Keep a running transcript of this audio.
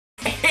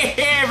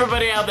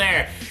everybody out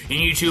there in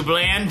YouTube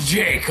land.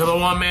 Jake of the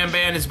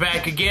OneManBand is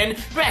back again,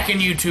 back in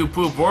YouTube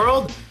poop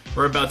world.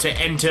 We're about to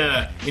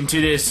enter into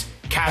this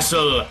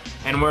castle,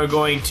 and we're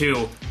going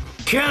to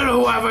kill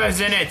whoever's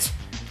in it.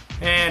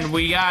 And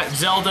we got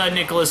Zelda and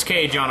Nicolas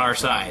Cage on our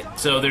side,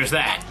 so there's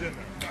that.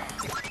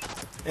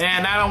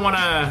 And I don't want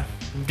to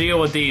deal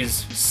with these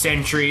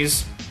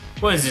sentries.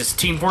 What is this,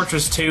 Team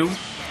Fortress 2?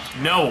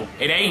 No,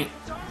 it ain't.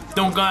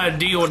 Don't gotta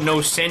deal with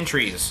no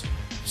sentries.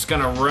 Just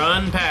gonna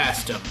run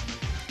past them.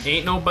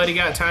 Ain't nobody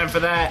got time for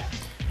that,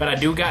 but I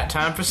do got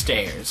time for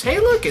stairs. Hey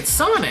look, it's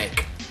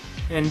Sonic!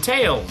 And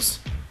Tails.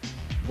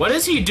 What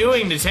is he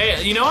doing to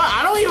Tails? You know what,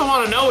 I don't even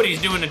want to know what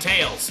he's doing to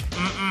Tails.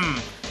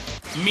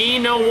 Me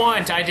no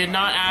want, I did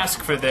not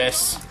ask for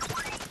this.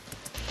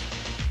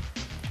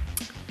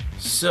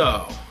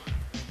 So,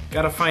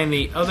 gotta find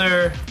the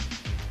other...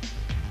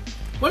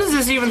 What is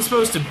this even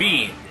supposed to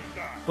be?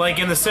 Like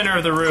in the center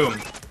of the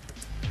room.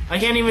 I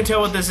can't even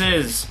tell what this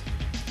is.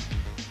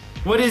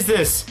 What is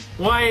this?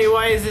 Why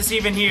is this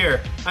even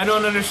here? I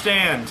don't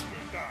understand.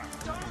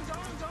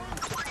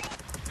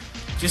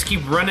 Just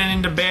keep running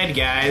into bad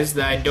guys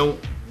that I don't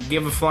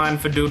give a flying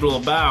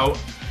fadoodle about.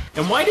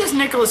 And why does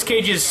Nicolas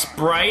Cage's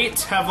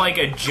sprite have like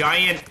a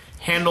giant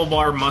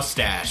handlebar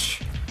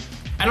mustache?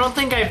 I don't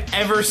think I've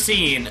ever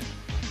seen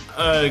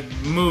a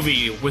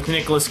movie with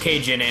Nicolas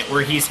Cage in it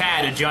where he's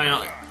had a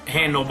giant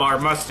handlebar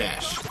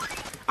mustache.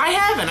 I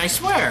haven't, I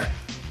swear.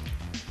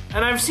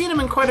 And I've seen him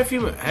in quite a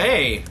few.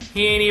 Hey,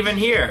 he ain't even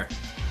here.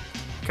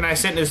 Can I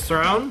sit in his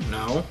throne?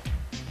 No.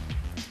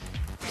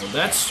 Well,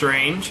 that's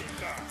strange.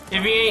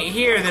 If he ain't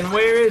here, then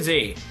where is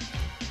he?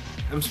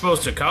 I'm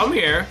supposed to come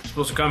here. I'm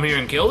supposed to come here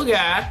and kill the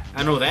guy.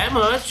 I know that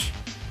much.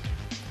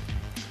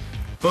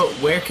 But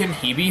where can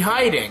he be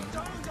hiding?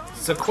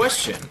 It's a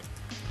question.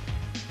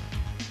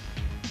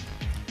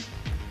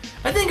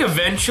 I think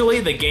eventually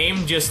the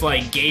game just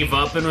like gave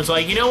up and was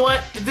like, you know what?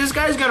 If this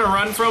guy's gonna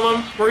run from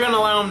him, we're gonna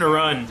allow him to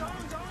run.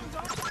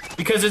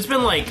 Because it's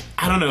been like,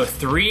 I don't know,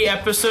 3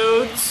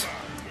 episodes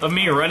of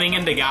me running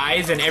into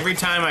guys, and every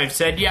time I've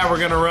said, yeah, we're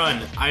gonna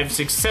run, I've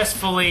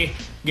successfully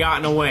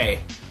gotten away.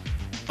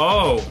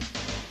 Oh.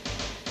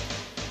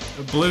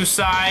 A blue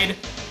side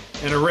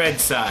and a red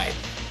side.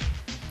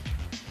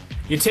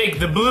 You take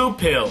the blue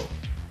pill,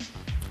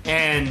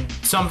 and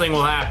something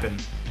will happen.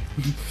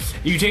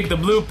 You take the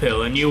blue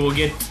pill and you will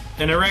get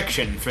an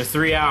erection for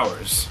 3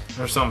 hours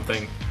or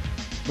something.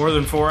 More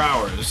than 4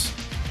 hours.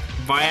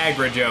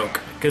 Viagra joke,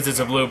 because it's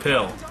a blue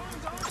pill.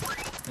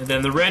 And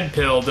then the red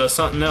pill does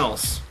something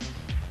else.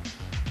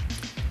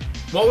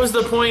 What was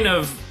the point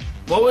of...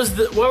 What was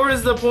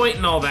the point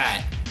in all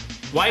that?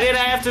 Why did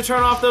I have to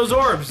turn off those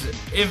orbs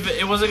if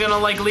it wasn't gonna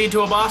like lead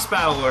to a boss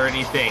battle or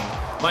anything?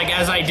 Like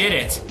as I did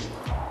it.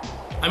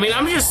 I mean,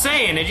 I'm just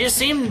saying, it just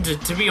seemed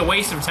to be a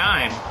waste of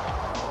time.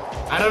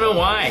 I don't know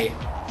why.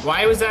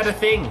 Why was that a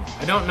thing?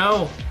 I don't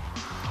know.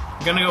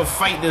 I'm gonna go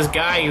fight this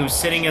guy who's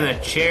sitting in a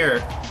chair.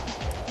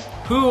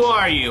 Who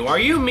are you? Are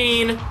you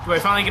mean? Do I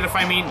finally get to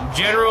find mean?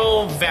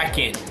 General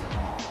Vakin.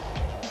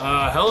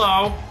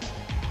 Hello.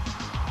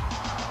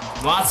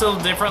 Lots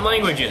of different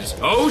languages.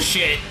 Oh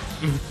shit.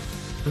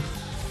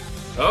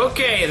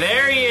 Okay,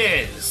 there he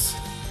is.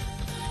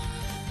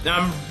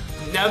 Now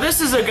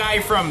this is a guy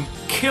from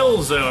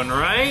Killzone,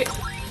 right?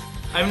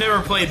 I've never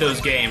played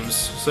those games,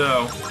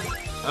 so...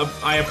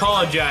 I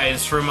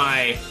apologize for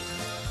my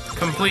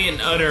complete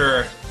and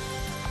utter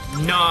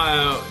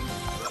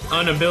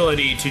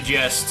inability to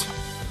just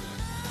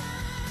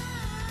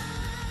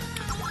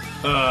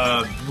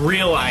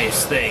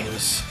realize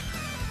things.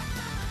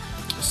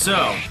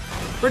 So,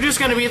 we're just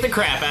gonna beat the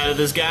crap out of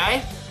this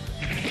guy.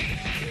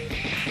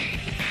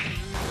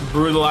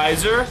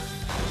 Brutalizer.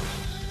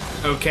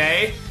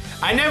 Okay.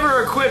 I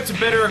never equipped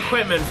better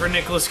equipment for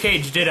Nicolas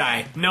Cage, did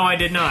I? No, I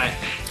did not.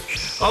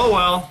 Oh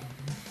well.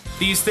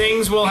 These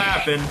things will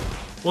happen.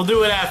 We'll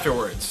do it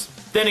afterwards.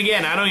 Then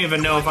again, I don't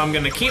even know if I'm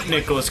gonna keep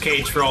Nicolas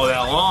Cage for all that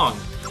long.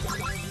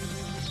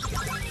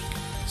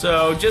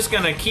 So, just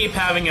gonna keep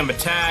having him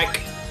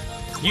attack.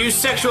 Use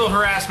sexual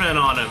harassment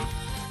on him.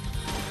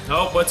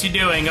 Oh, what's he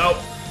doing? Oh,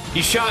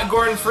 he shot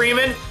Gordon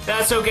Freeman?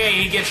 That's okay,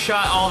 he gets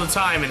shot all the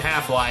time in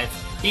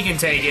Half-Life. He can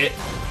take it.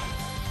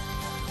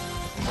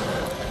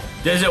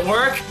 Does it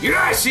work?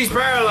 Yes, he's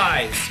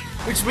paralyzed!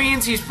 Which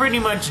means he's pretty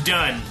much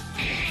done.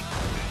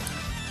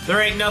 There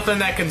ain't nothing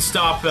that can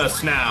stop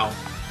us now.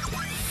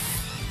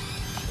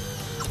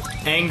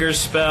 Anger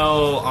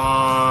spell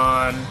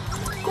on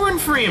Gordon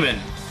Freeman.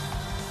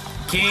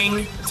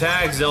 King,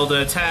 attack,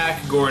 Zelda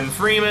attack, Gordon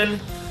Freeman.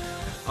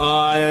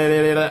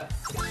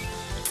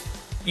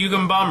 You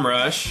can bum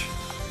rush.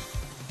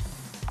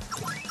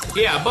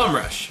 Yeah, bum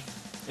rush.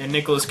 And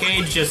Nicolas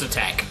Cage just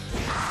attack.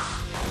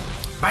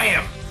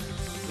 Bam!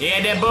 Yeah,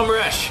 that bum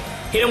rush.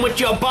 Hit him with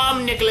your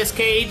bum, Nicolas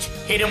Cage.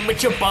 Hit him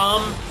with your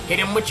bum. Hit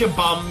him with your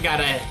bum.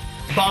 Gotta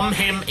bum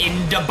him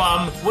in the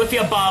bum with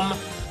your bum.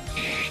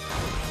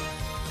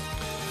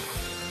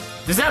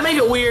 Does that make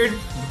it weird?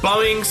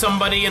 Bumming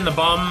somebody in the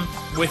bum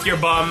with your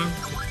bum?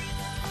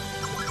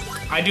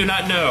 I do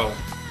not know.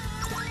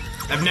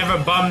 I've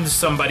never bummed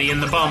somebody in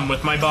the bum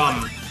with my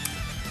bum.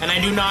 and I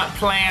do not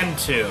plan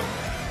to.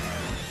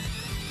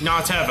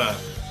 Not ever.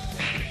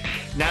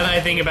 Now that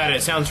I think about it,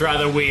 it sounds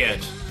rather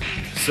weird.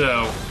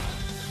 So,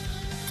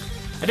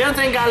 I don't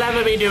think I'll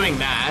ever be doing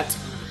that.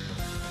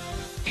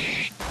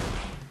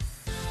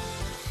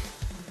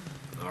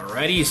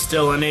 Alrighty,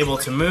 still unable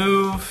to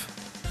move.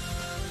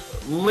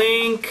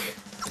 Link,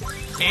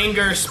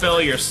 Anger,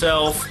 Spell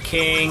Yourself,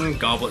 King,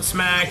 Goblet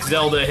Smack,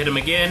 Zelda, hit him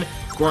again.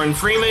 Gordon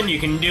Freeman, you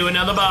can do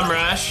another bum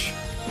rush.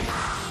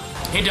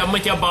 Hit him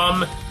with your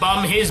bum,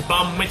 bum his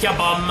bum with your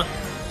bum.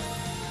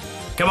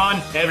 Come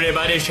on,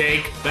 everybody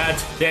shake that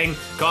thing.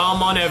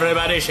 Come on,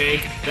 everybody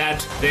shake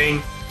that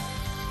thing.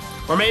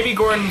 Or maybe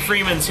Gordon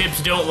Freeman's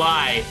hips don't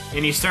lie,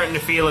 and he's starting to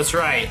feel it's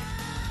right.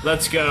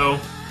 Let's go.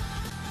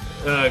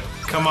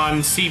 Come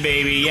on, see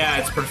baby, yeah,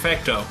 it's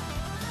perfecto.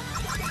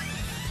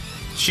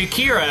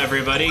 Shakira,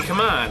 everybody,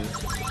 come on.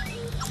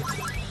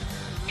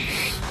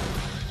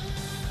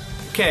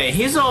 Okay,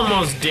 he's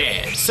almost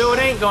dead, so it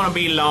ain't gonna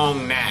be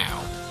long now.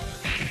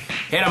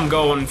 Hit him,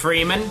 Gordon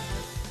Freeman.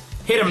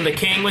 Hit him, the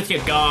king, with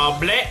your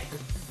goblet.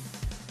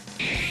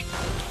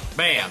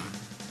 Bam.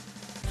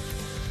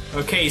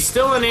 Okay,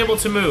 still unable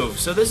to move,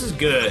 so this is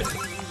good.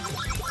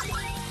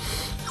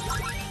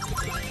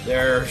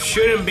 There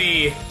shouldn't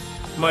be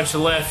much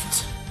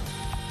left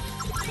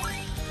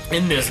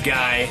in this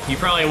guy. He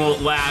probably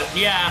won't last.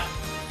 Yeah,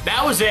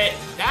 that was it.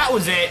 That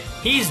was it.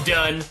 He's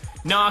done.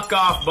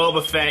 Knockoff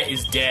Boba Fett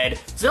is dead.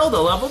 Zelda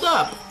leveled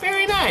up.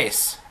 Very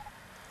nice.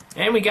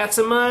 And we got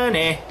some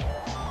money.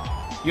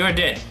 You're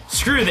dead.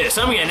 Screw this.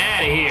 I'm getting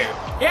out of here.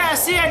 Yeah,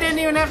 see, I didn't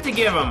even have to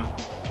give him.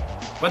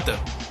 What the?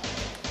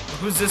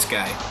 Who's this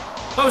guy?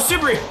 Oh,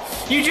 Super.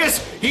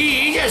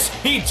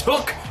 He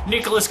took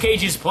Nicolas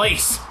Cage's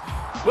place.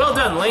 Well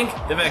done, Link.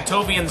 The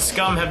Vectovian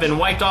scum have been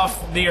wiped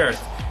off the earth.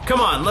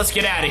 Come on, let's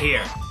get out of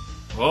here.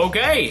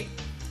 Okay.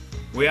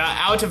 We are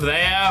out of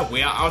there.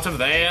 We are out of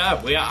there.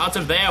 We are out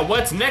of there.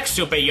 What's next,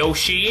 Super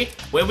Yoshi?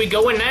 Where we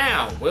going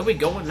now? Where we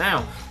going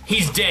now?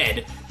 He's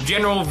dead.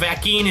 General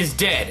Vakeen is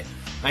dead.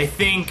 I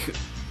think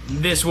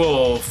this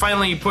will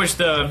finally push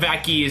the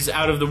Vackies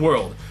out of the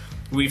world.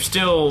 We've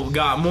still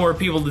got more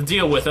people to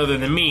deal with other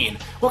than Mean.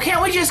 Well,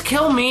 can't we just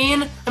kill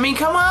Mean? I mean,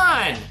 come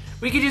on!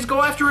 We could just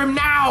go after him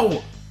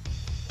now!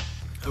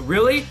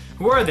 Really?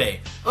 Who are they?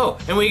 Oh,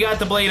 and we got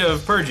the Blade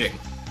of Purging.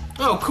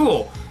 Oh,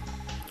 cool.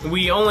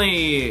 We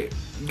only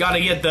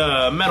gotta get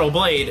the Metal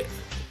Blade.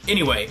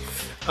 Anyway,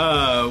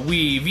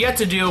 we've yet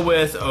to deal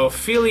with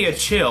Ophelia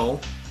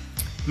Chill,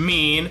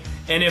 Mean,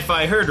 and if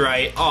I heard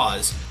right,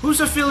 Oz.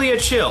 Who's Ophelia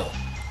Chill?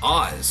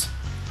 Oz.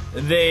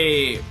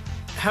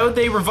 How'd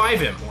they revive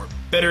him? Or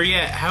better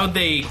yet, how'd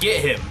they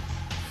get him?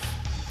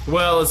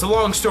 Well, it's a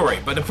long story,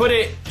 but to put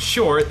it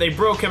short, they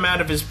broke him out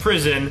of his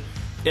prison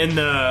in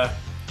the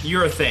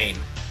urethane.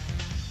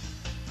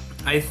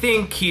 I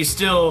think he's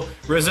still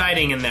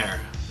residing in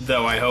there,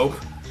 though, I hope.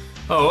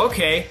 Oh,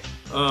 okay.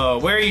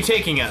 Where are you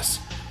taking us?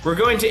 We're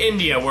going to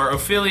India, where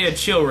Ophelia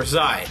Chill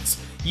resides.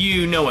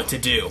 You know what to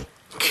do.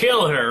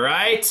 Kill her,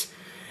 right?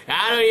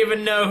 I don't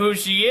even know who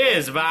she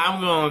is, but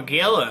I'm gonna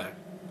kill her.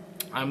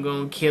 I'm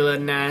gonna kill her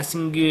nice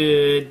and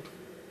good.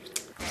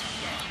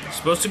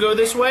 Supposed to go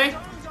this way?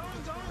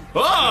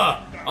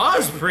 Oh!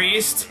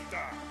 Ozpriest!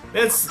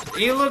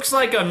 He looks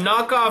like a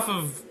knockoff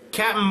of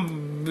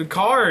Captain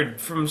Picard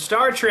from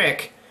Star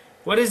Trek.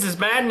 What is this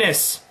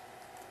madness?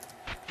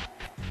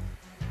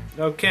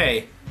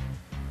 Okay.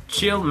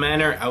 Chill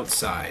Manor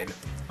outside.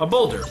 A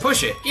boulder.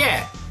 Push it.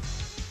 Yeah.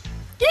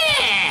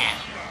 Yeah!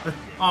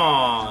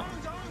 Aww.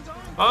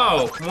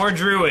 Oh, more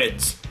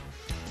druids.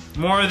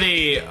 More of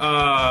the,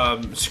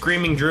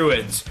 screaming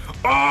druids.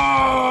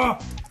 Oh!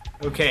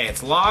 Okay,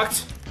 it's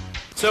locked.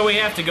 So we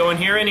have to go in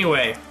here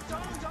anyway.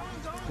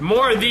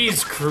 More of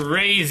these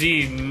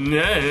crazy,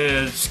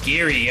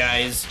 scary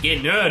guys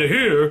getting out of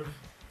here.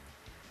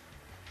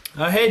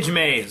 A hedge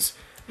maze.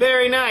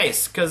 Very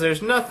nice, because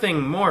there's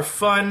nothing more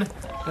fun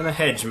than a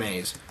hedge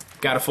maze.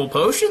 Got a full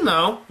potion,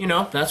 though. You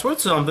know, that's worth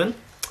something.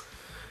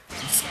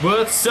 It's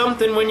worth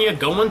something when you're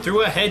going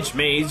through a hedge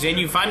maze and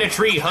you find a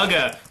tree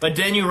hugger, but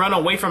then you run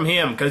away from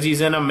him because he's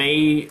in a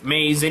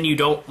maze and you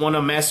don't want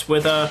to mess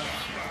with a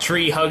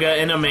tree hugger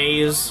in a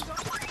maze.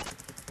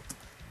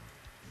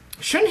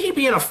 Shouldn't he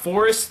be in a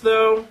forest,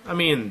 though? I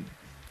mean,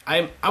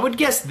 I would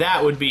guess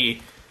that would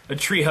be a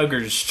tree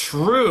hugger's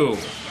true,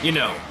 you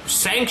know,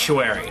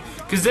 sanctuary,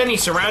 because then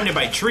he's surrounded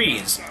by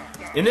trees.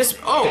 In this,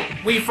 oh,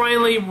 we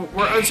finally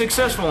were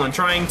unsuccessful in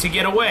trying to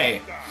get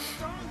away.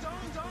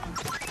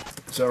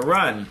 So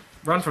run.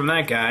 Run from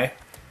that guy.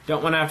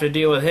 Don't want to have to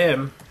deal with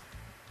him.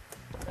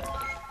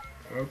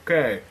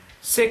 Okay.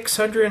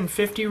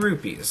 650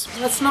 rupees.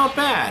 That's not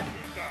bad.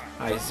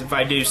 If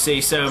I do say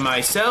so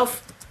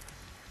myself.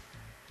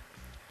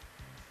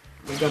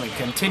 We're gonna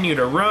continue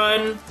to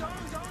run.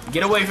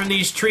 Get away from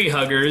these tree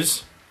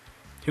huggers.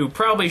 Who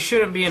probably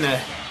shouldn't be in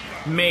a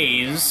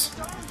maze.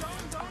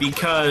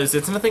 Because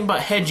it's nothing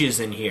but hedges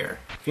in here.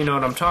 If you know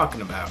what I'm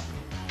talking about.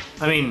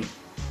 I mean,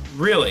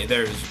 really,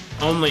 there's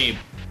only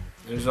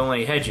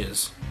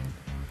hedges.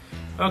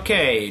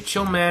 Okay,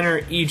 Chill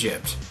Manor,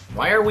 Egypt.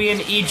 Why are we in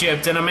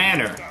Egypt in a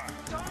manor?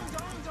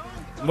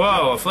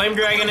 Whoa, a flame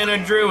dragon and a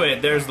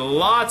druid. There's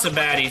lots of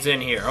baddies in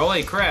here.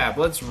 Holy crap,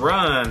 let's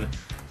run.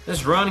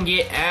 Let's run and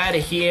get out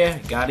of here.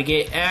 Gotta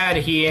get out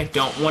of here.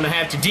 Don't want to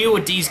have to deal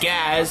with these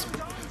guys.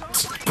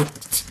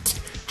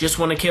 Just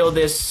want to kill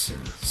this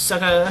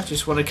sucker.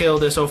 Just want to kill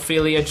this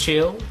Ophelia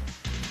Chill.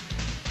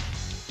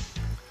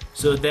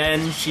 So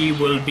then she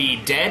will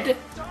be dead,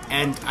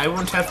 and I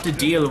won't have to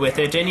deal with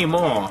it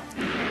anymore.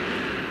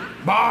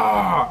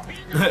 Bah!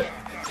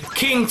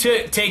 King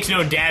takes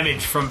no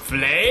damage from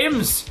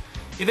flames?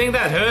 You think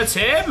that hurts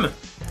him?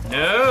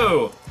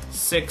 No.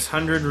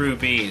 600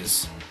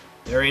 rupees.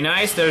 Very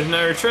nice. There's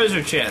another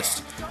treasure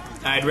chest.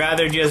 I'd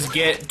rather just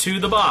get to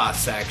the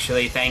boss,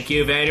 actually. Thank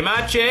you very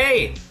much,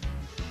 eh?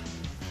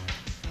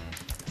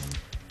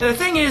 And the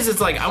thing is,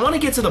 it's like, I want to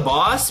get to the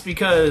boss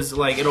because,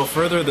 like, it'll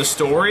further the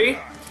story.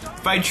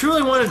 If I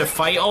truly wanted to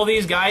fight all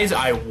these guys,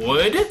 I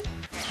would.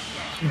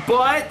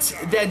 But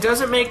that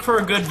doesn't make for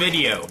a good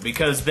video,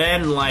 because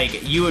then,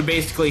 like, you would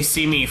basically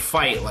see me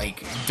fight,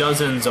 like,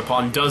 dozens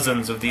upon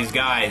dozens of these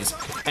guys,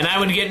 and I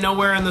would get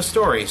nowhere in the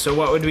story, so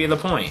what would be the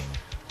point?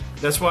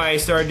 That's why I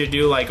started to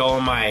do, like, all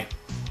of my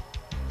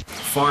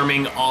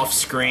farming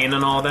off-screen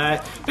and all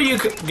that. But you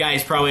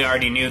guys probably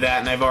already knew that,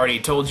 and I've already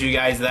told you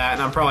guys that,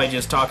 and I'm probably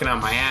just talking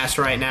out my ass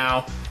right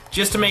now,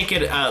 just to make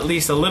it at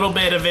least a little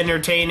bit of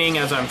entertaining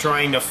as I'm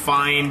trying to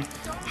find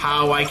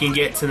how I can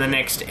get to the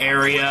next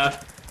area.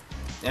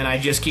 And I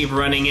just keep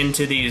running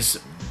into these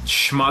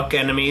schmuck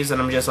enemies,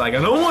 and I'm just like,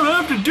 I don't want to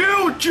have to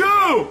deal with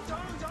you!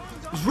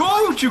 What's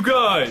wrong with you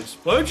guys?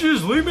 Why don't you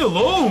just leave me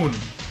alone?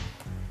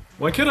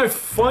 Why can't I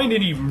find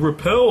any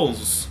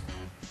repels?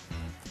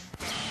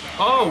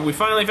 Oh, we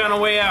finally found a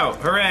way out.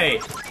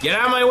 Hooray. Get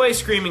out of my way,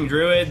 screaming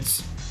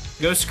druids.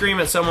 Go scream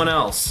at someone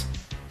else.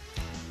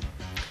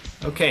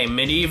 Okay,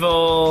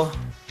 medieval.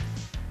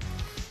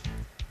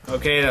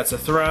 Okay, that's a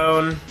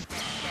throne.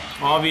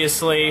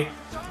 Obviously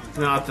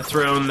not the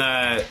throne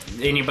that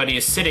anybody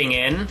is sitting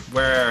in,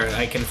 where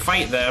I can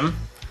fight them.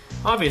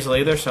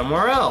 Obviously, they're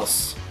somewhere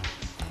else.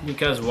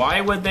 Because why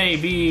would they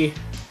be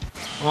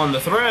on the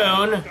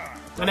throne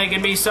when they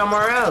can be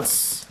somewhere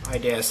else, I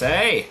dare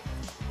say?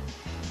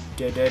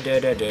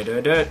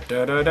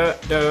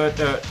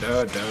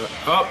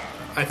 Oh,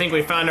 I think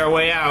we found our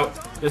way out.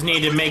 Just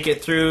need to make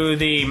it through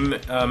the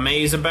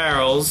maze of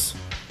barrels.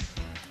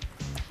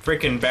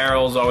 Frickin'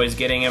 barrels always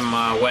getting in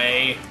my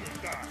way.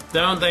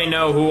 Don't they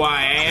know who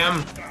I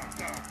am?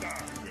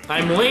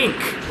 I'm Link.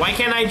 Why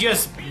can't I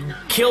just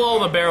kill all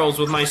the barrels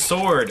with my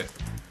sword?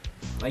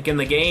 Like in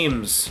the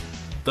games.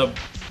 The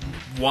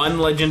one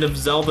Legend of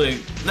Zelda...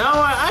 No,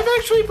 I've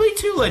actually played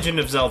 2 Legend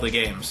of Zelda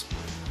games.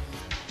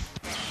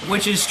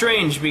 Which is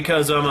strange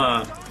because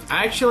I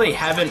actually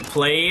haven't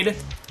played...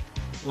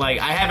 Like,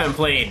 I haven't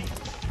played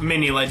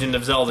many Legend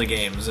of Zelda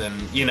games.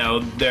 And, you know,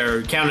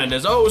 they're counted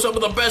as, oh, some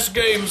of the best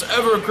games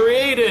ever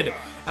created.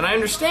 And I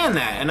understand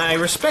that, and I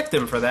respect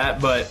them for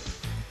that, but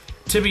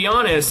to be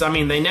honest, I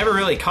mean, they never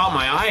really caught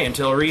my eye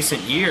until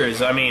recent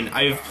years. I mean,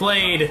 I've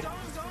played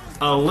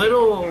a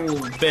little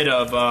bit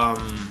of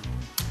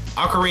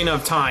Ocarina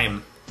of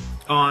Time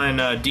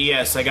on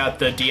DS. I got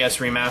the DS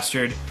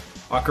remastered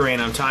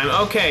Ocarina of Time.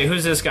 Okay,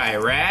 who's this guy,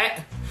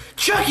 Rat?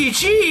 Chuck E.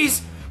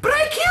 Cheese? But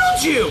I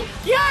killed you!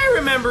 Yeah, I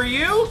remember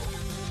you!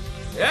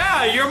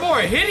 Yeah, you're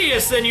more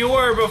hideous than you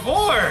were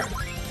before!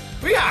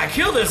 We gotta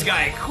kill this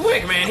guy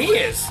quick, man. He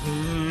is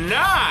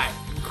not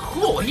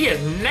cool. He is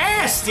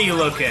nasty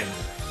looking.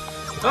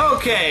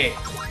 Okay.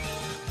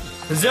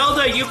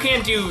 Zelda,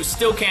 you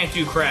still can't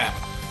do crap.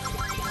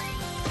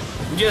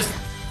 Just,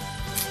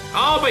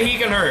 oh, but he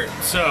can hurt.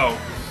 So,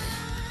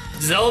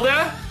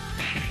 Zelda,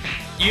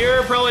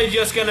 you're probably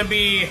just gonna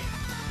be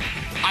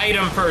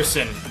item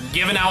person,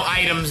 giving out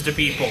items to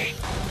people.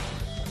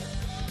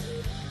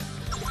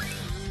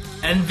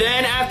 And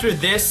then after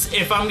this,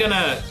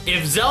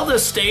 if Zelda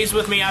stays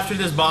with me after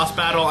this boss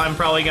battle, I'm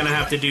probably gonna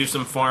have to do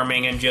some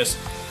farming and just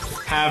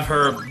have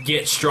her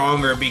get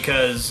stronger,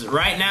 because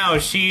right now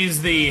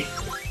she's the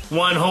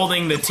one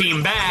holding the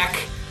team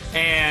back,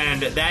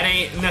 and that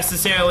ain't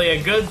necessarily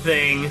a good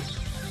thing,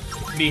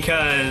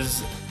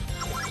 because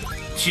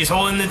she's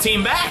holding the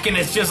team back, and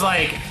it's just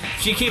like,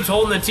 she keeps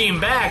holding the team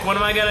back, what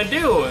am I gonna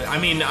do? I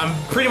mean, I'm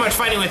pretty much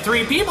fighting with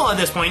 3 people at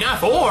this point, not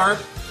 4.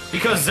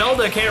 Because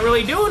Zelda can't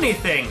really do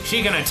anything.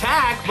 She can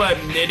attack, but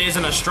it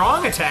isn't a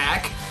strong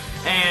attack.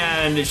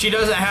 And she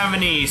doesn't have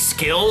any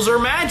skills or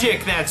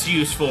magic that's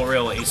useful,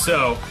 really.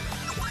 So,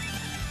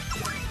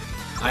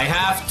 I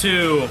have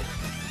to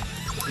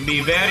be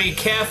very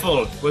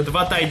careful with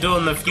what I do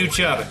in the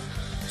future.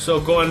 So,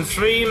 Gordon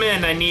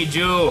Freeman, I need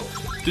you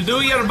to do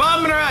your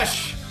bum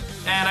rush.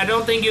 And I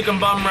don't think you can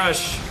bum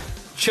rush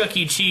Chuck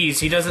E. Cheese.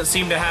 He doesn't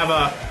seem to have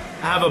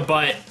a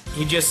butt.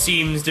 He just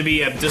seems to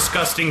be a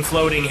disgusting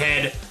floating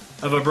head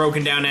of a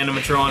broken down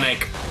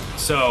animatronic.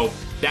 So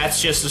that's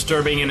just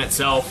disturbing in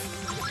itself.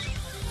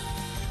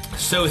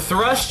 So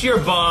thrust your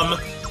bum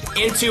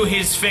into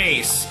his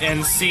face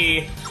and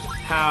see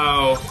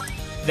how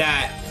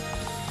that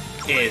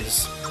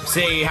is.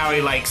 See how he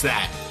likes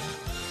that.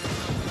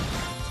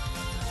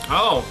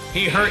 Oh,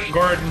 he hurt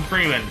Gordon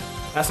Freeman.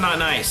 That's not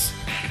nice.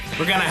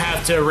 We're gonna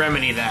have to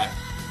remedy that.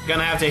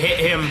 Gonna have to hit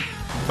him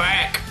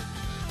back.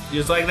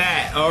 Just like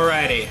that.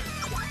 Alrighty.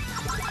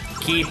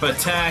 Keep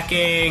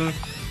attacking.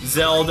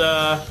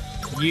 Zelda,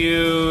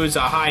 use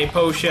a high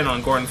potion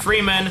on Gordon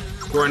Freeman.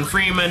 Gordon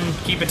Freeman,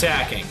 keep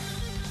attacking.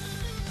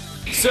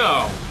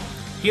 So,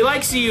 he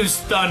likes to use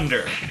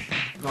thunder.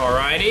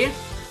 Alrighty.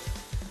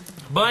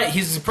 But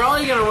he's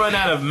probably gonna run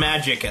out of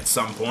magic at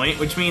some point,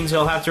 which means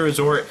he'll have to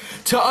resort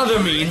to other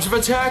means of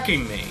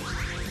attacking me.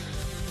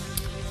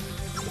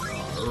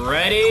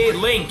 Alrighty,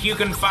 Link, you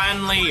can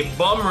finally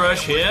bum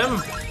rush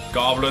him.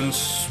 Goblin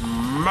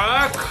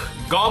smack.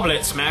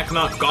 Goblet smack,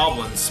 not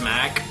goblin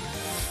smack.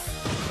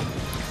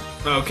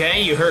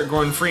 Okay, you hurt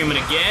Gordon Freeman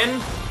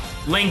again.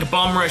 Link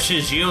bum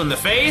rushes you in the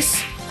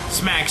face.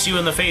 Smacks you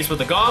in the face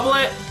with a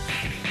goblet.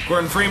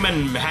 Gordon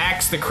Freeman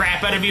hacks the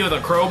crap out of you with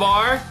a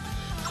crowbar.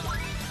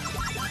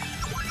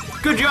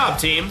 Good job,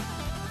 team.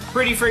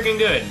 Pretty freaking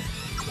good.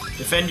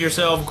 Defend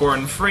yourself,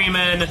 Gordon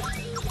Freeman.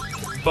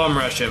 Bum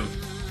rush him.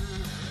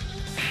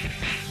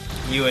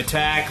 You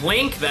attack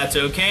Link, that's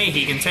okay,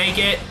 he can take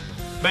it.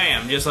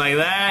 Bam, just like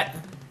that.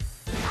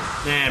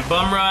 And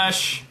bum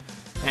rush.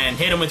 And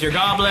hit him with your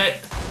goblet.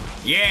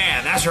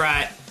 Yeah, that's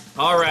right.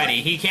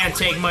 Alrighty, he can't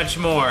take much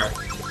more.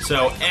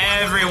 So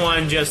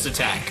everyone just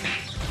attack.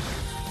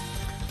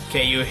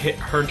 Okay, you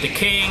hurt the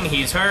king,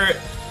 he's hurt.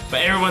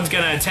 But everyone's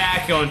gonna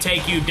attack, gonna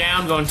take you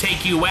down, gonna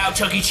take you out.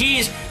 Chuck E.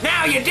 Cheese,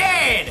 now you're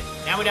dead!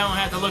 Now we don't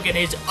have to look at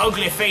his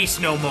ugly face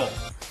no more.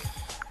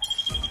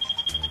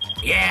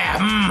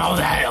 Yeah, all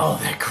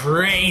that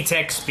great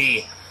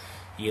XP.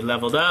 You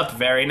leveled up,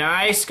 very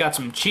nice. Got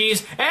some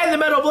cheese, and the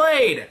metal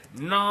blade!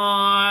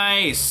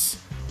 Nice!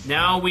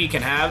 Now we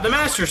can have the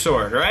Master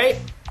Sword, right?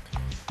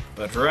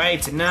 But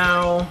right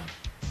now...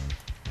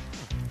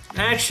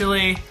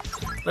 Actually,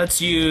 let's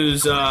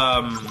use,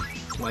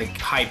 like,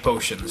 high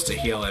potions to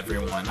heal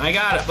everyone. I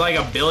got, like,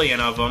 1 billion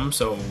of them,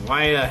 so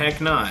why the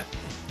heck not?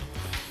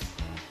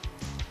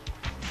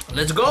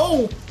 Let's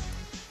go!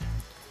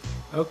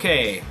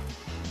 Okay.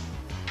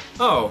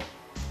 Oh.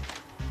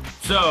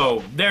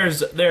 So,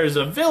 there's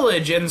a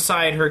village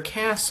inside her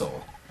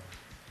castle.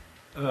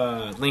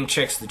 Link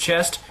checks the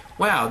chest.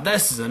 Wow,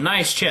 this is a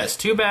nice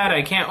chest. Too bad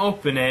I can't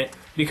open it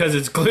because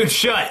it's glued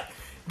shut.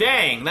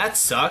 Dang, that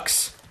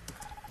sucks.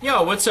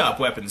 Yo, what's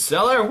up, weapons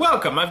seller?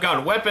 Welcome, I've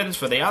got weapons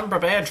for the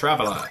unprepared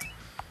traveler.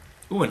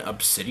 Ooh, an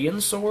obsidian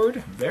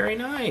sword? Very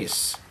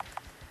nice.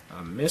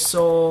 A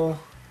missile.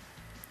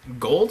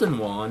 Golden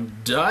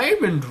wand.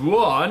 Diamond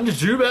wand?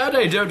 Too bad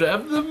I don't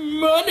have the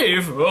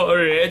money for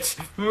it.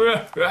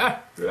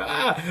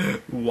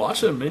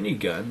 Water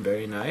minigun.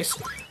 Very nice.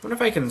 Wonder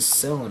if I can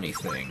sell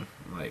anything.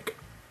 Like...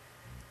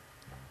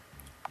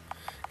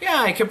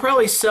 Yeah, I could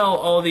probably sell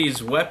all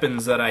these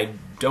weapons that I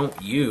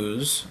don't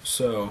use,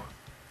 so...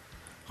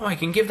 Oh, I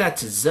can give that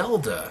to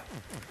Zelda.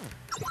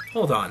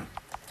 Hold on.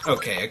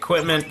 Okay,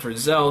 equipment for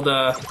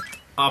Zelda.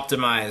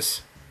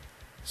 Optimize.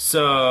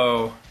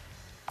 So...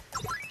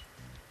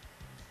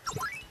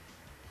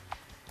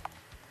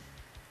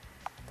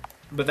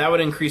 But that would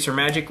increase her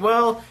magic.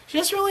 Well, she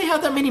doesn't really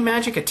have that many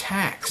magic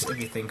attacks,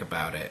 if you think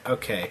about it.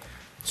 Okay.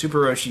 Super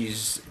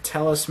Roshi's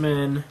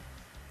Talisman.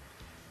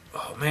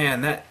 Oh,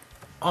 man, that...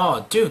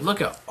 Oh, dude,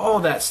 look at all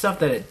that stuff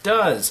that it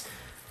does.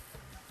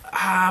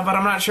 But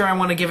I'm not sure I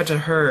want to give it to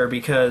her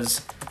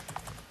because...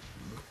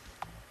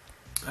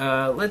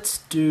 let's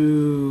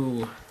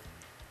do...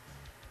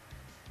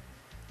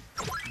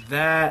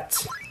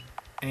 that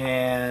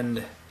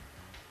and...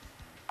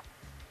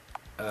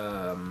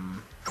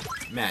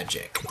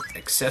 magic.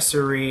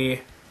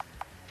 Accessory.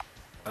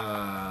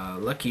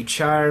 Lucky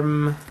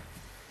Charm.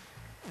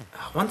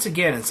 Once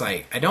again, it's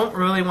like, I don't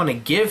really want to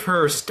give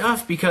her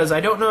stuff because I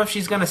don't know if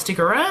she's gonna stick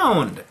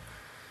around.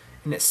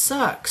 And it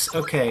sucks.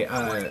 Okay,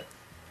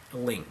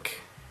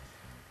 Link.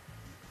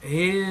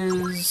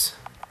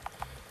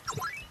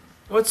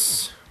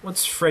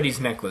 What's Freddy's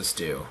necklace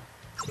do?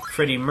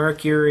 Freddie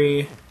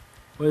Mercury.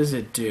 What does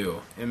it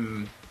do?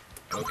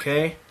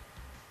 Okay.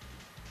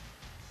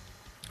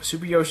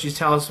 Super Yoshi's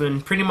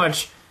Talisman, pretty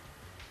much...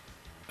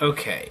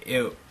 Okay,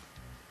 it'll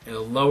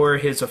lower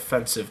his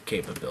offensive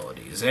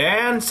capabilities.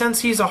 And since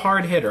he's a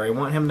hard hitter, I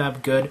want him to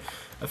have good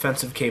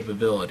offensive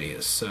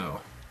capabilities, so...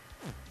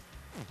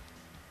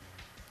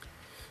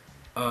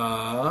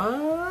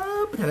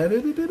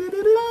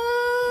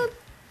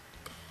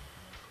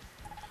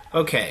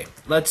 Okay,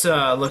 let's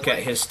look at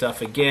his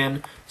stuff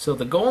again. So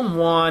the Golden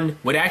Wand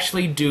would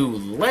actually do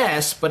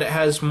less, but it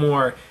has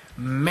more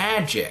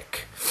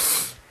magic.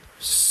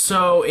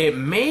 So it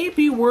may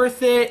be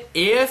worth it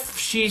if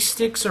she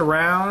sticks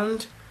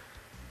around.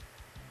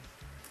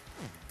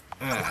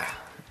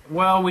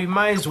 Well, we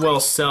might as well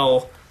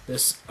sell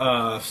this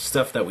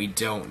stuff that we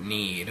don't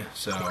need.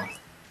 So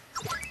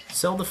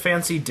sell the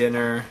fancy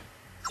dinner,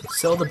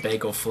 sell the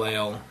bagel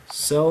flail,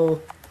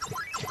 sell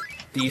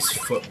these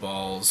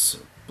footballs,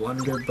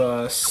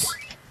 blunderbuss,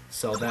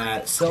 sell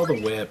that, sell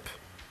the whip.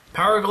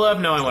 Power glove?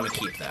 No, I want to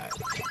keep that.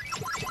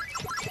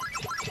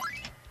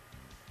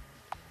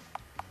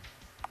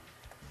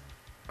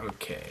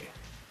 Okay.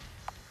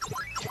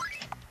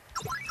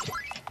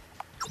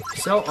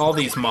 Sell all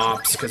these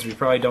mops, because we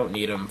probably don't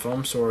need them.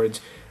 Foam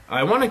swords.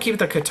 I want to keep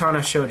the Katana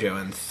Shoujo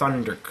and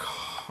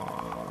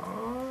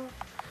Thundercock.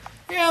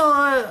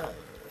 Yeah,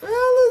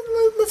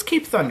 let's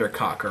keep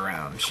Thundercock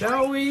around,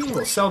 shall we?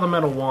 We'll sell the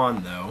metal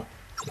wand, though.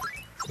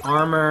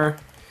 Armor.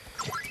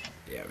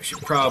 Yeah, we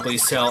should probably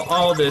sell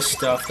all this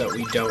stuff that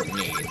we don't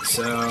need.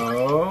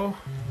 So...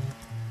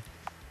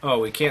 Oh,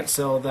 we can't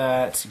sell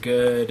that.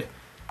 Good.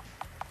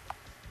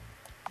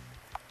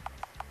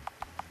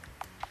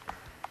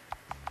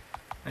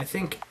 I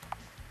think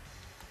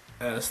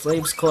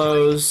slave's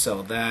clothes,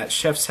 sell that.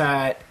 Chef's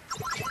hat,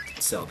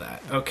 sell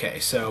that. Okay,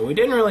 so we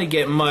didn't really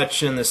get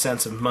much in the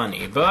sense of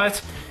money,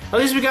 but at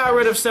least we got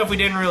rid of stuff we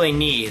didn't really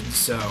need,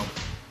 so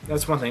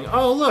that's one thing.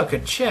 Oh, look, a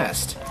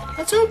chest.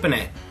 Let's open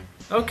it.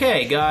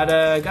 Okay, got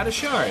a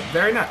shard.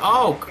 Very nice.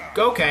 Oh,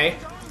 okay.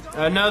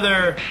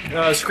 Another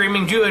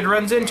screaming druid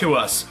runs into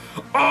us.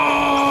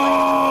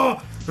 Oh!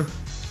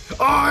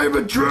 I'm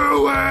a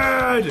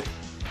druid!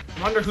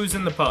 Wonder who's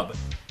in the pub.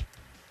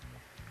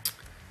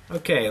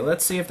 Okay,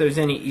 let's see if there's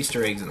any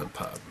Easter eggs in the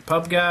pub.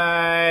 Pub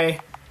guy...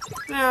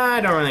 Nah, I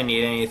don't really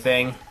need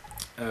anything.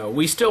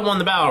 We still won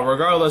the battle,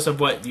 regardless of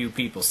what you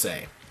people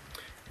say.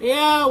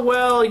 Yeah,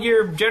 well,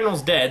 your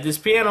general's dead. This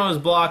piano is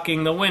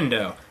blocking the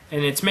window,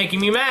 and it's making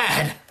me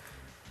mad.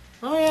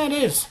 Oh yeah, it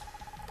is.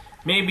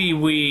 Maybe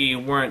we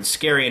weren't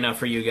scary enough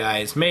for you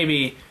guys.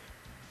 Maybe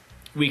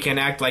we can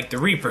act like the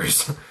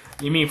Reapers.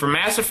 You mean from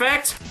Mass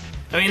Effect?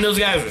 I mean, those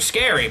guys were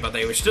scary, but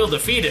they were still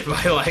defeated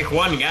by, like,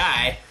 one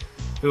guy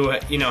who,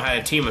 you know, had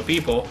a team of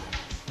people.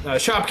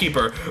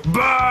 Shopkeeper,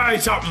 buy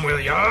something, will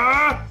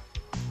ya?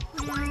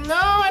 No,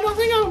 I don't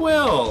think I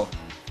will.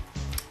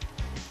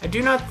 I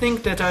do not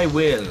think that I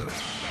will.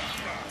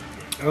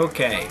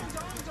 Okay.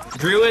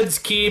 Druids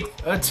keep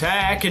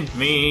attacking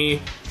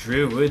me.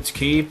 Druids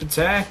keep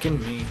attacking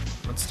me.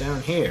 What's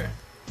down here?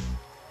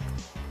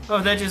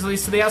 Oh, that just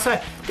leads to the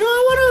outside. No,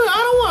 I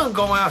don't want to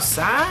go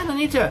outside. I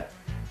need to...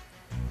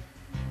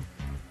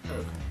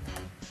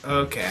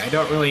 Okay, I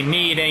don't really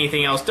need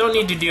anything else. Don't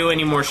need to do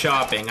any more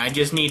shopping. I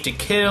just need to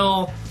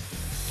kill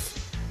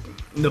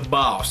the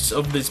boss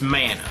of this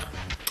mana.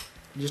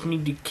 Just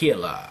need to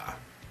kill her.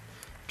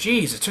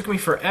 Jeez, it took me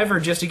forever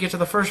just to get to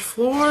the first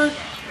floor.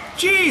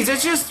 Jeez,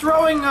 it's just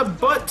throwing a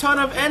butt ton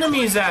of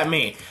enemies at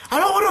me. I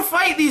don't want to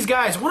fight these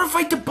guys. I want to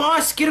fight the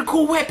boss. Get a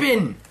cool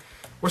weapon.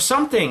 Or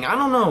something. I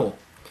don't know.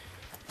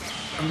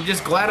 I'm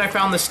just glad I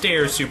found the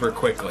stairs super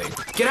quickly.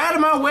 Get out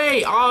of my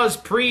way, Oz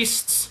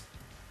priests.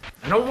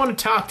 I don't want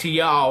to talk to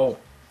y'all.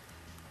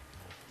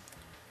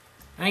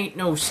 I ain't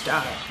no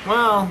Star...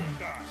 Well,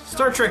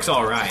 Star Trek's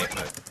alright,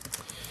 but...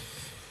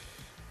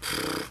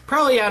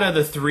 Probably out of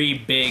the three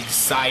big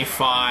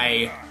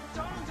sci-fi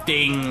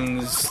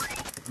things,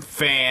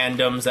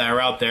 fandoms that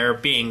are out there,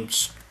 being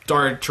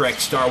Star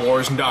Trek, Star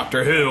Wars, and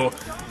Doctor Who.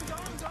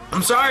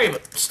 I'm sorry,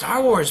 but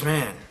Star Wars,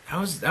 man.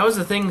 That was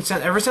the thing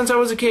ever since I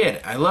was a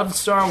kid. I loved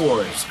Star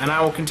Wars, and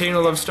I will continue to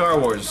love Star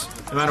Wars,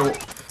 no matter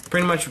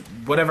pretty much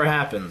whatever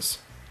happens.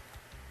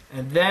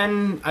 And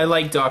then I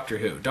like Doctor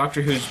Who.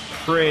 Doctor Who's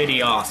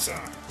pretty awesome.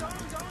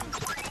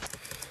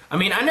 I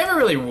mean, I never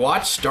really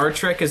watched Star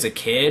Trek as a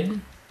kid,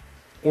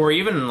 or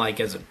even like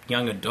as a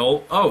young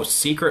adult. Oh,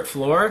 secret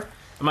floor?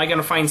 Am I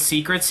gonna find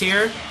secrets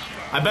here?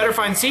 I better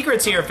find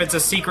secrets here if it's a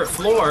secret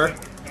floor.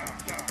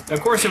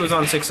 Of course it was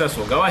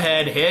unsuccessful. Go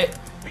ahead, hit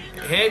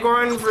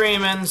Gordon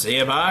Freeman, see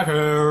if I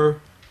care.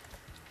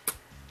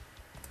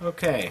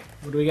 Okay,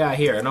 what do we got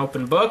here? An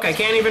open book? I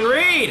can't even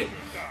read!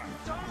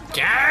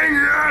 Dang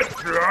it!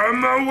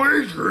 I'm a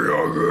weak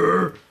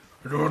younger.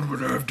 I don't want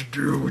to have to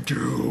deal with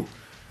you.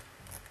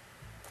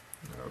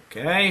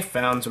 Okay,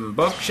 found some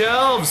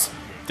bookshelves.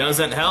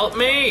 Doesn't help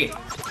me.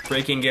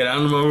 Freaking get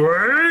out of my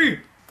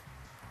way.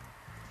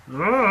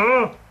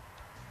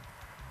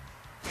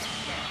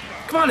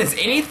 Come on, is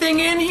anything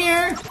in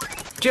here?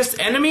 Just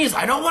enemies?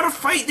 I don't want to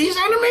fight these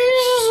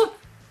enemies.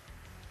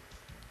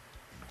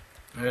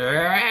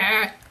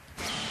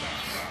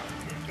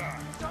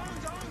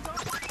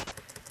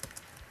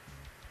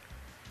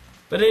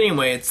 But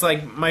anyway, it's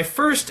like my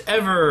first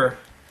ever...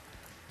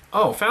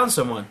 Oh, found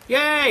someone.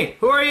 Yay!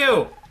 Who are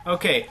you?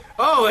 Okay.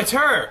 Oh, it's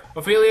her!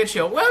 Ophelia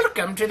Chill.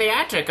 Welcome to the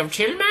attic of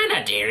Chill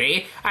Manor,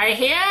 dearie. I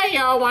hear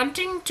you're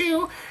wanting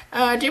to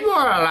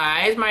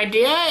demoralize my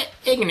dear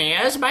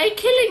Igneous by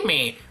killing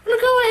me. Well,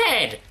 go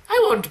ahead.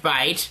 I won't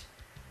bite.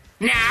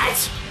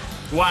 Not!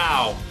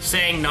 Wow.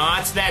 Saying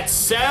not? That's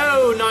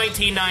so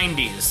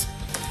 1990s.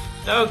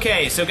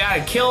 Okay, so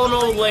gotta kill an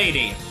old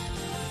lady.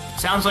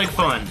 Sounds like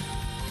fun.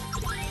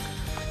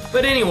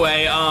 But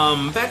anyway,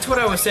 back to what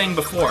I was saying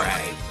before.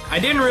 I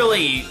didn't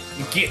really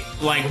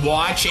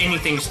watch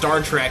anything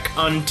Star Trek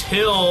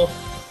until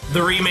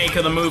the remake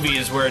of the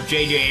movies where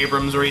J.J.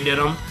 Abrams redid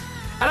them.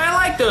 And I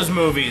like those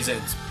movies.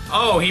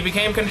 Oh, he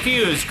became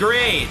confused.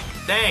 Great.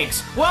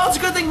 Thanks. Well, it's a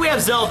good thing we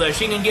have Zelda.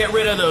 She can get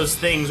rid of those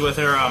things with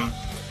her,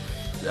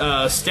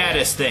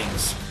 status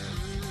things.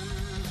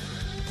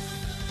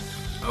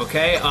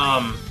 Okay,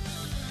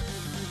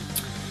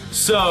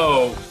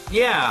 so,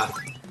 yeah.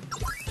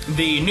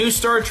 The new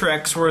Star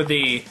Treks were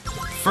the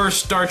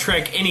first Star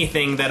Trek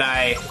anything that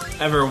I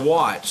ever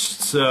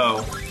watched,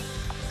 so...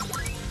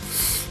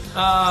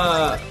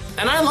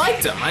 and I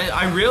liked them.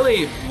 I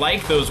really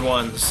like those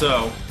ones,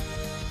 so...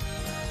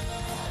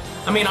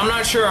 I mean, I'm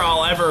not sure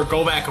I'll ever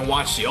go back and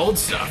watch the old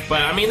stuff,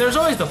 but I mean, there's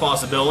always the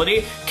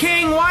possibility.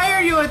 King, why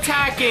are you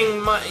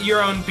attacking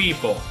your own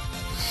people?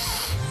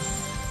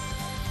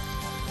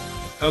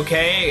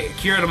 Okay,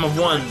 cured him of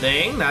one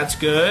thing. That's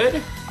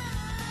good.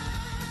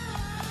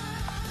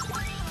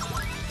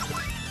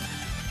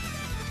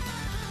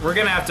 We're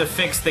gonna have to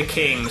fix the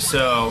king,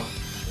 so...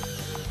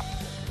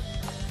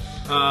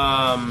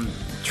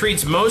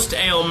 treats most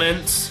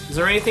ailments. Is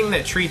there anything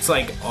that treats,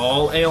 like,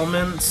 all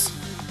ailments?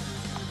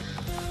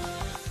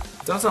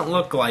 Doesn't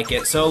look like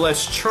it, so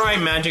let's try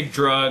magic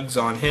drugs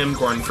on him.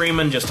 Gordon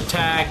Freeman, just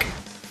attack.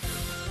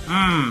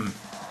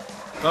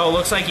 Oh,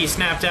 looks like he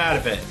snapped out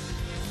of it.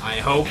 I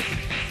hope.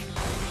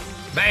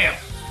 Bam!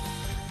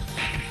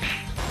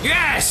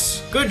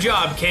 Yes! Good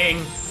job,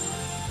 King.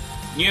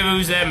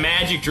 Use them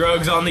magic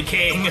drugs on the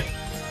king.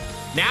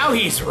 Now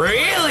he's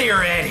really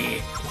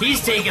ready.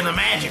 He's taking the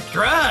magic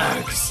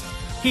drugs.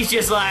 He's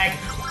just like,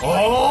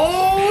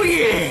 oh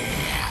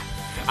yeah,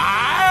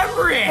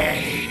 I'm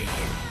ready.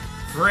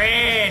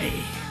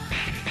 Ready.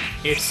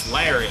 It's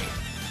Larry.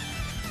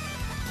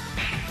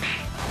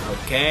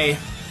 Okay.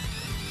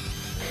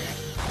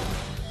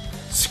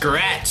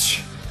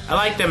 Scratch. I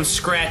like them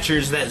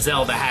scratchers that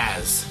Zelda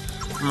has.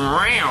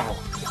 Meow.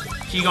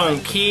 She gonna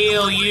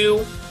kill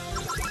you.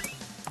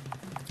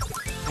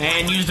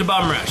 And use the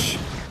bum rush.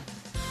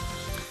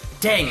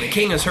 Dang, the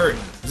king is hurting.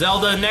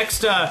 Zelda,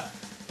 next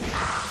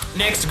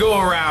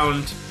go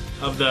around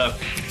of the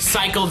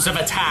cycles of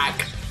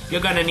attack,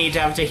 you're gonna need to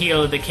have to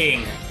heal the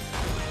king.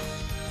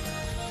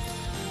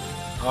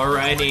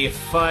 Alrighty,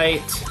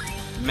 fight.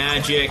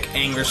 Magic,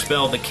 anger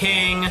spell the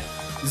king.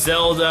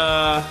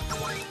 Zelda.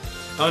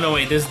 Oh no,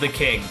 wait, this is the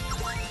king.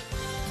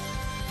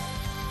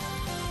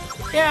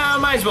 Yeah, I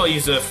might as well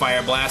use a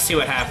fire blast, see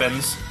what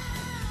happens.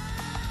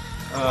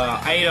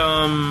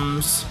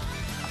 Items.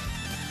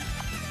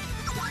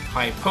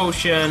 High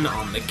potion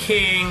on the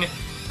king.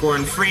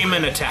 Gordon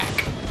Freeman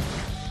attack.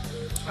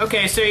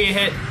 Okay, so you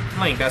hit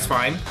Link, that's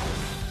fine.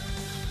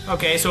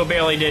 Okay, so it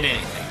barely did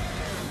anything.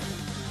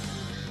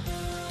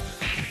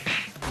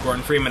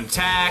 Gordon Freeman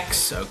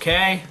attacks,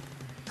 okay.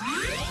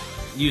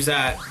 Use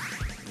that.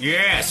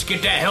 Yes,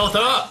 get that health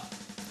up!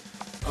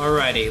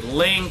 Alrighty,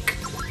 Link.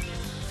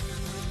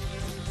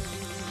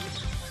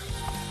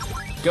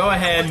 Go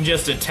ahead and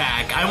just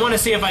attack. I want to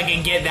see if I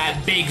can get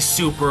that big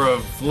super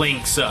of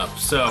Link's up,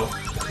 so...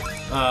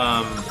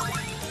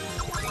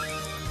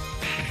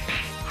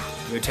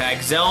 You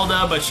attack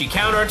Zelda, but she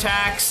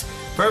counterattacks.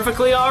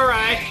 Perfectly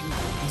alright.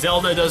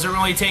 Zelda doesn't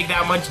really take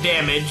that much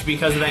damage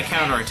because of that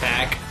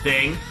counterattack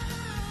thing.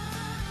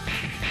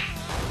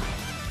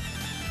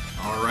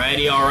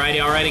 Alrighty, alrighty,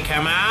 alrighty,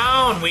 come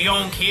on! We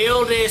gonna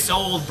kill this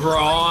old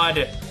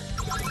broad.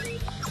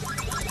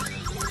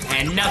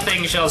 And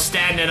nothing shall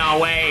stand in our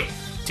way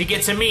to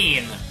get to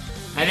mean.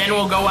 And then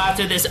we'll go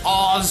after this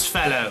Oz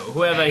fellow,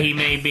 whoever he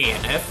may be.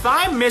 And if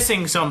I'm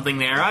missing something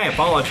there, I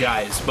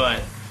apologize,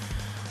 but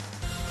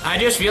I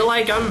just feel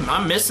like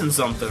I'm missing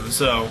something,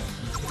 so...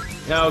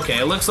 Okay,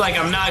 it looks like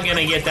I'm not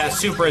gonna get that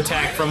super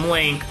attack from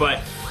Link,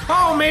 but...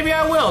 Oh, maybe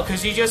I will,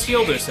 because he just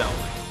healed herself.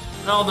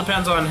 It all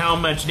depends on how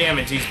much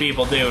damage these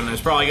people do, and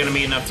it's probably gonna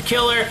be enough to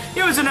kill her.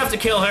 It was enough to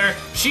kill her.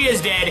 She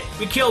is dead.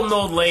 We killed an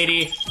old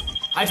lady.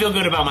 I feel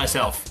good about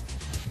myself.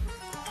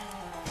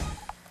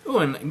 Ooh,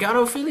 and got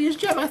Ophelia's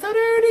gem. I thought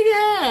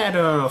I already had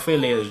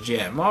Ophelia's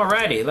gem.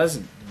 Alrighty, let's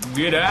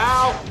get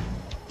out.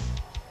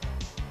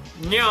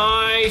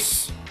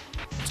 Nice.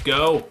 Let's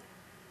go.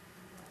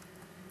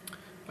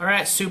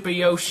 Alright, Super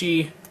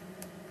Yoshi.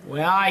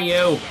 Where are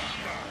you?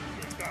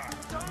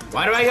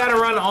 Why do I gotta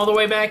run all the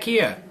way back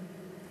here?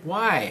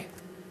 Why?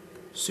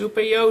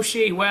 Super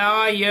Yoshi, where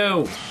are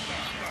you?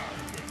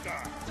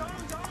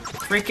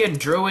 Freaking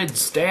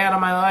druids, stay out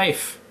of my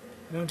life.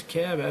 I don't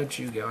care about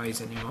you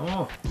guys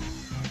anymore.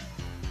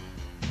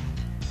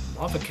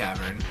 Lava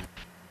cavern.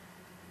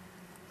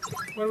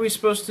 What are we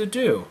supposed to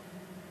do?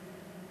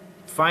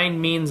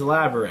 Find means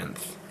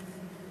labyrinth.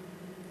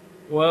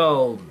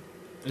 Well,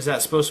 is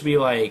that supposed to be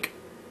like...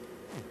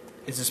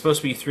 Is it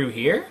supposed to be through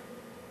here?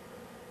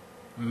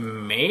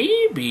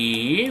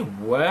 Maybe.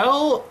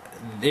 Well,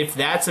 if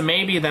that's a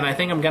maybe, then I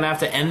think I'm gonna have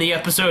to end the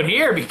episode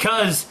here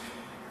because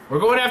we're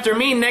going after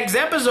me next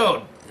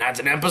episode. That's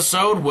an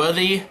episode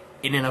worthy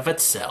in and of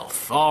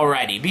itself.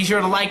 Alrighty, be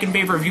sure to like and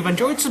favorite if you've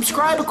enjoyed.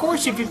 Subscribe, of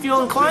course, if you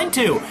feel inclined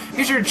to.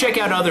 Be sure to check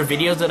out other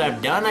videos that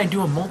I've done. I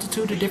do a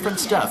multitude of different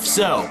stuff.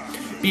 So,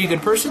 be a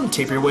good person,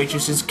 tip your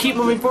waitresses, keep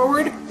moving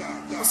forward.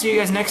 I'll see you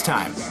guys next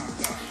time.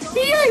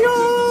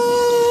 Yeah.